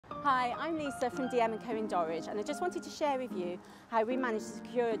Hi, I'm Lisa from DM & Co in Dorridge, and I just wanted to share with you how we managed to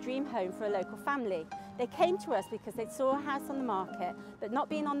secure a dream home for a local family. They came to us because they saw a house on the market, but not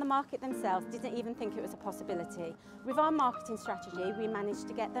being on the market themselves, didn't even think it was a possibility. With our marketing strategy, we managed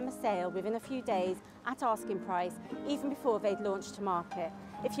to get them a sale within a few days at asking price, even before they'd launched to market.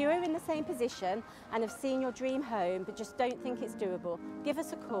 If you are in the same position and have seen your dream home but just don't think it's doable, give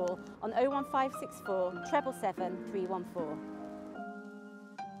us a call on 01564 777 314.